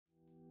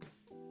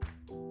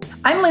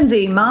I'm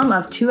Lindsay, mom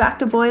of two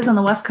active boys on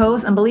the West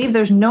Coast, and believe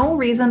there's no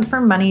reason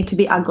for money to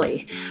be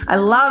ugly. I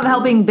love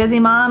helping busy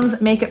moms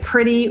make it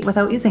pretty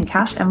without using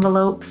cash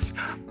envelopes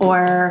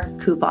or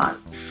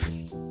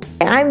coupons.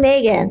 I'm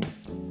Megan.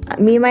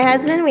 Me and my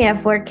husband, we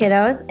have 4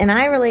 kiddos, and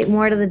I relate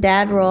more to the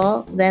dad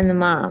role than the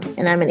mom.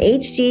 And I'm an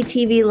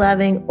HGTV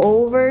loving,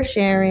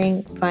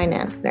 oversharing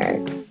finance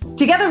nerd.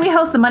 Together, we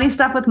host the Money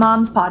Stuff with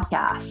Moms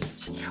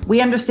podcast.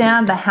 We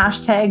understand the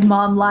hashtag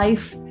mom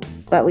life,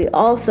 but we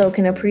also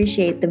can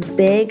appreciate the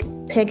big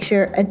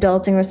picture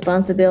adulting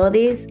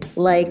responsibilities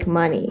like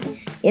money.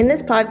 In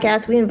this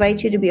podcast, we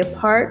invite you to be a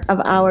part of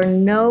our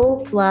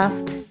no fluff,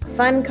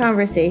 fun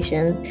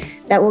conversations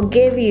that will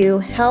give you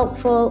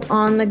helpful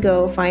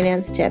on-the-go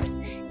finance tips.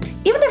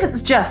 Even if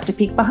it's just to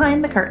peek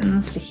behind the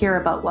curtains to hear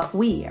about what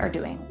we are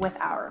doing with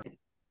our.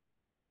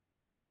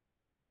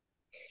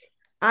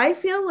 I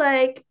feel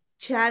like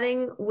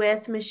chatting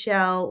with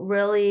Michelle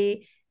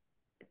really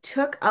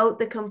took out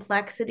the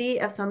complexity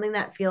of something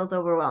that feels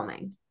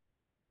overwhelming.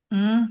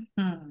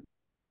 Mm-hmm.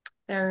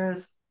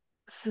 There's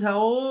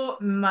so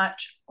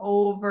much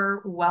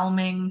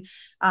overwhelming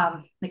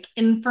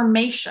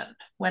information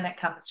when it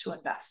comes to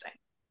investing.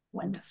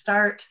 When to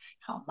start,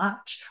 how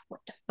much,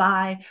 what to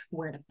buy,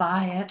 where to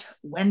buy it,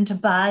 when to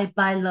buy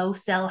low,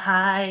 sell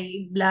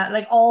high, blah,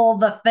 like all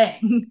the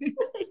things.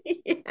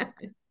 Yeah.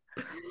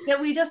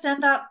 That we just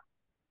end up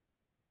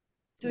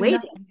doing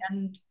nothing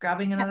and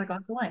grabbing another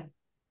glass of wine.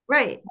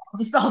 Right. I'll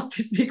just I'll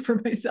speak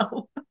for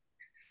myself.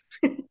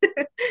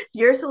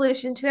 Your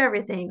solution to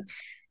everything.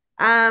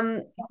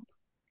 And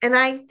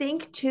I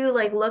think too,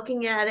 like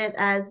looking at it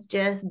as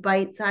just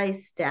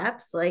bite-sized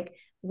steps, like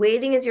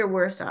waiting is your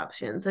worst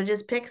option. So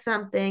just pick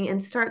something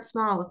and start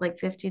small with like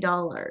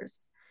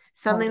 $50.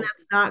 Something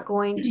that's not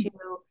going to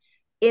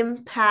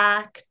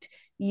impact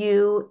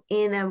you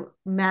in a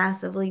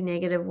massively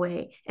negative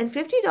way. And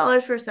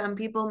 $50 for some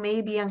people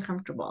may be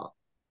uncomfortable.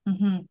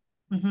 Mm-hmm.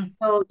 Mm-hmm.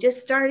 So just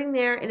starting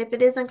there, and if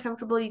it is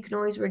uncomfortable, you can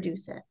always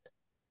reduce it.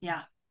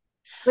 Yeah.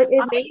 But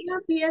it may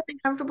not be as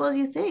uncomfortable as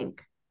you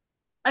think.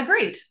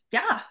 Agreed.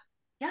 Yeah.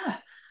 Yeah.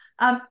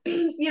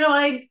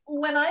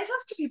 When I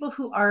talk to people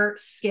who are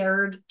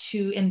scared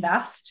to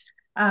invest,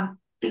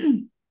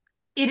 it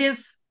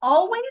is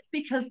always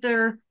because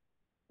they're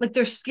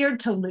scared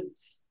to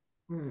lose.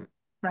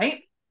 Right.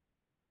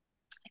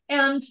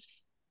 And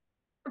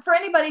for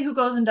anybody who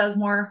goes and does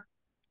more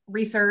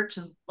research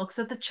and looks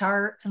at the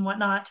charts and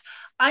whatnot,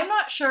 I'm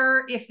not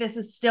sure if this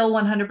is still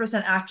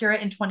 100%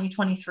 accurate in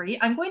 2023.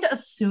 I'm going to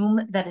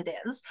assume that it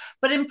is,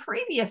 but in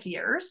previous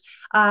years,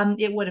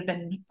 it would have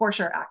been for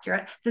sure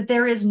accurate that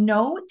there is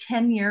no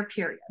 10-year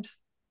period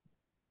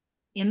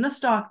in the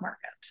stock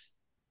market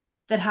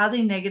that has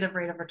a negative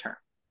rate of return.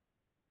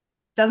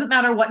 Doesn't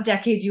matter what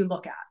decade you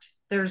look at.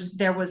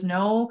 There was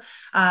no,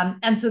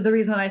 and so the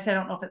reason that I say I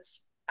don't know if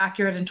it's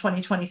accurate in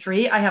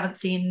 2023, I haven't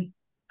seen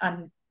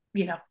an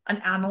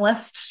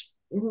analyst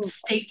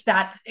state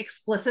that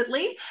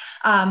explicitly.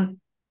 But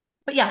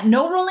yeah,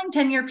 no rolling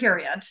 10-year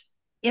period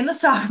in the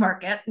stock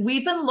market.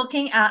 We've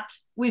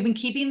been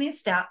keeping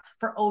these stats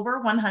for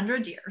over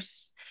 100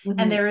 years,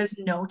 and there is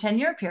no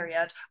 10-year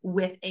period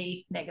with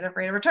a negative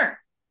rate of return.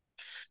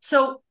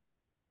 So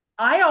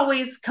I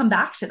always come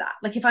back to that.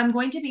 Like if I'm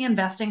going to be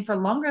investing for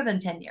longer than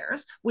 10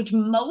 years, which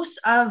most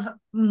of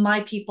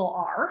my people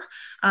are,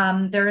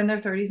 they're in their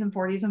 30s and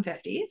 40s and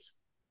 50s.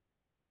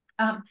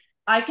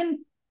 I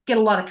can get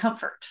a lot of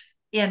comfort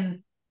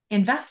in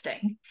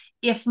investing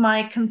if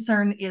my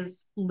concern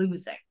is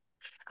losing.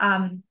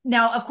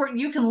 Now, of course,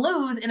 you can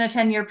lose in a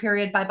 10-year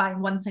period by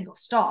buying one single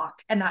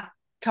stock and that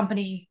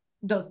company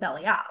goes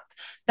belly up.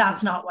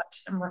 That's not what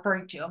I'm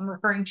referring to. I'm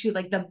referring to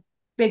like the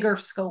bigger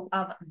scope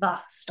of the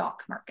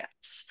stock market.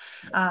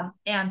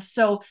 And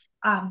so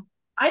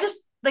I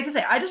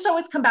just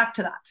always come back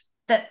to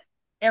that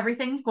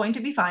everything's going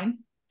to be fine.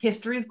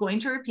 History is going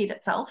to repeat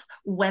itself.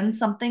 When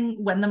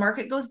the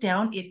market goes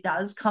down, it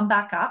does come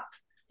back up.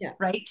 Yeah.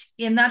 Right.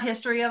 In that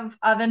history of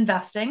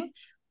investing,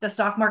 the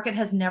stock market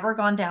has never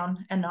gone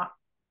down and not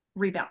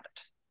rebounded.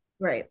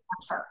 Right.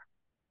 Ever.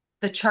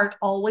 The chart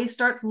always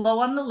starts low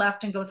on the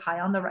left and goes high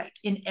on the right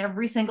in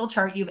every single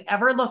chart you've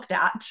ever looked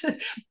at,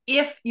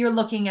 if you're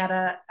looking at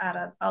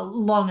a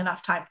long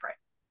enough time frame.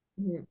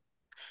 Mm-hmm.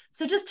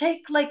 So just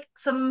take like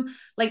some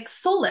like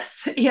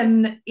solace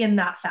in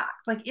that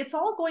fact. Like it's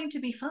all going to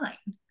be fine.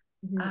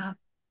 Mm-hmm.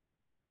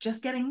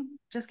 Just getting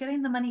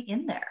the money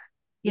in there.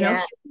 You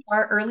know, we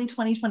are early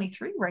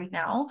 2023 right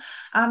now.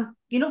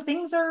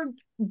 Things are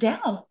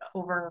down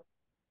over,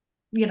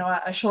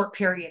 a short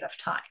period of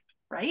time,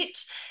 right?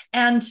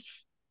 And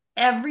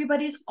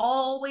everybody's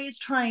always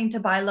trying to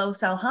buy low,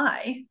 sell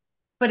high.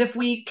 But if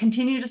we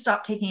continue to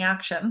stop taking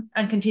action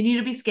and continue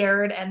to be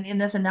scared and in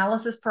this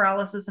analysis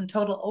paralysis and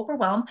total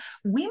overwhelm,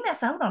 we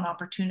miss out on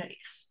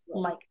opportunities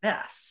like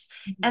this.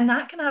 Mm-hmm. And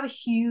that can have a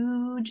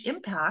huge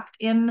impact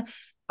in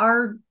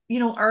our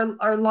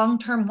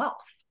long-term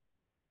wealth.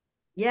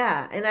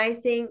 Yeah. And I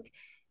think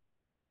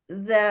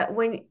that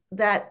when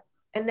that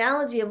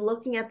analogy of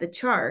looking at the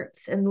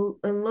charts and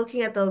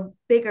looking at the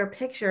bigger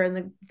picture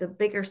and the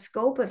bigger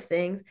scope of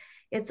things,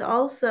 it's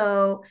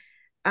also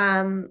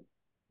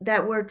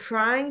that we're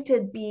trying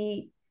to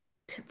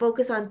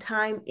focus on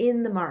time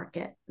in the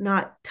market,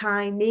 not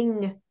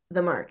timing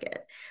the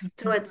market.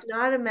 So it's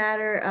not a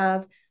matter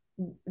of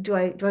do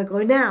I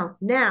go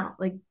now,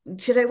 like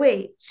should I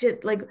wait,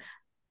 should like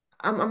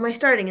am I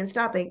starting and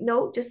stopping?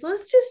 No,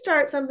 let's just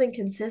start something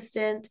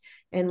consistent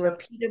and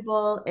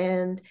repeatable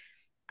and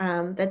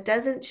that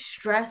doesn't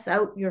stress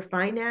out your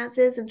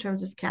finances in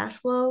terms of cash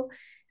flow,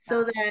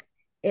 so that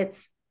it's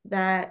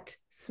that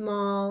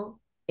small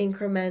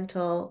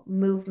incremental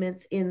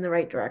movements in the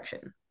right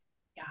direction.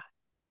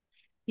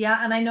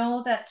 Yeah, and I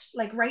know that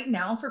like right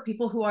now for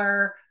people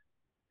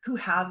who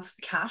have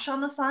cash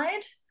on the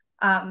side,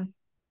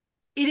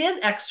 it is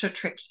extra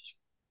tricky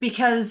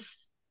because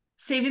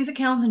savings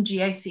accounts and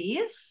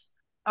GICs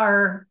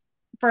are,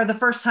 for the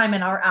first time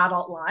in our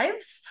adult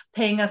lives,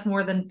 paying us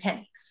more than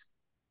pennies.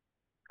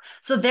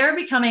 So they're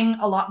becoming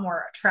a lot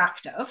more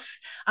attractive.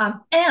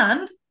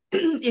 And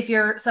if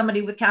you're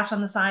somebody with cash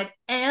on the side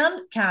and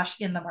cash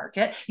in the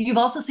market, you've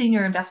also seen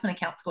your investment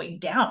accounts going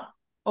down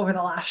over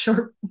the last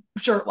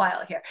short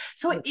while here.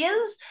 So it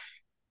is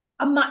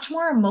a much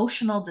more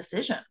emotional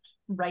decision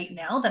right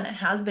now than it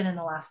has been in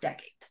the last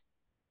decade.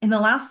 In the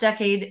last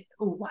decade,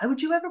 why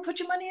would you ever put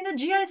your money in a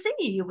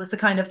GIC? Was the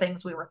kind of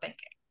things we were thinking,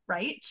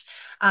 right?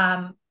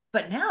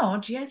 But now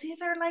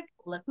GICs are like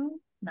looking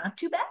not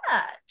too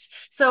bad.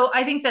 So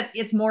I think that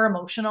it's more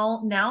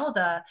emotional now.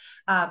 The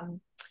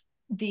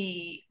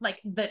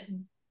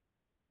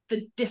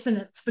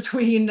dissonance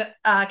between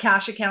a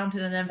cash account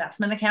and an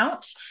investment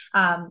account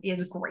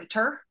is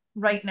greater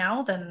right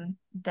now than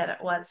it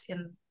was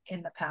in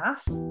the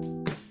past.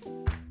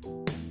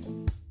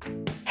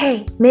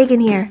 Hey, Megan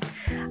here.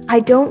 I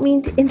don't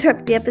mean to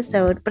interrupt the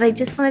episode, but I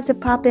just wanted to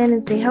pop in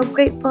and say how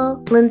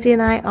grateful Lindsay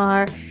and I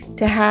are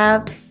to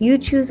have you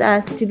choose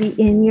us to be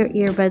in your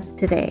earbuds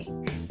today.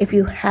 If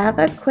you have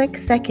a quick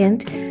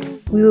second,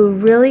 we will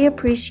really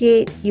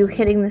appreciate you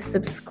hitting the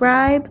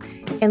subscribe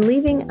and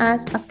leaving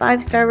us a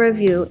 5-star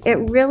review. It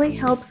really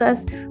helps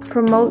us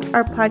promote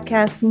our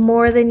podcast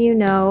more than you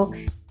know.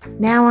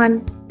 Now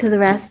on to the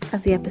rest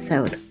of the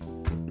episode.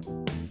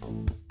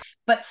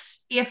 But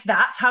if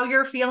that's how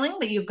you're feeling,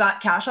 that you've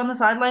got cash on the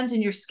sidelines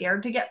and you're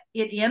scared to get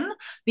it in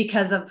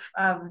because of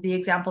the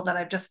example that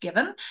I've just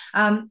given,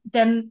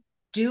 then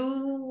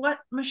do what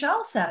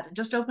Michelle said and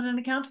just open an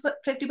account to put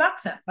 $50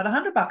 in, put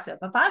 $100 in,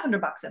 put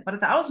 $500 in, put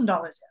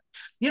 $1,000 in.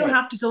 You don't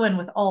have to go in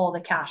with all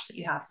the cash that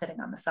you have sitting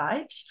on the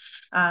side,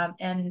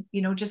 and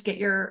just get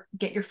your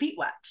feet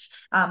wet.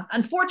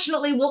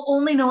 Unfortunately, we'll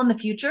only know in the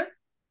future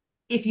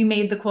if you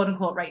made the quote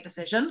unquote right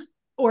decision,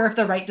 or if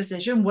the right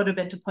decision would have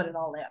been to put it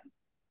all in.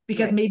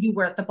 Because maybe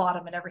we're at the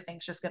bottom and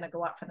everything's just going to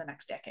go up for the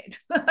next decade.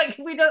 Like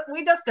we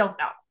just don't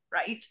know,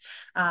 right?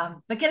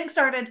 But getting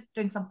started,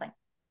 doing something.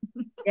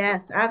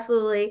 Yes,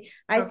 absolutely.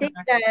 I think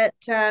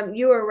that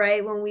you were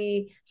right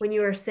when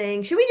you were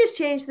saying, should we just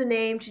change the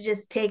name to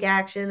just take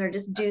action or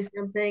just do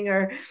something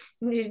or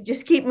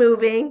just keep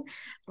moving?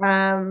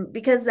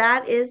 Because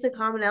that is the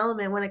common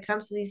element when it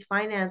comes to these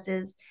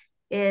finances,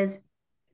 is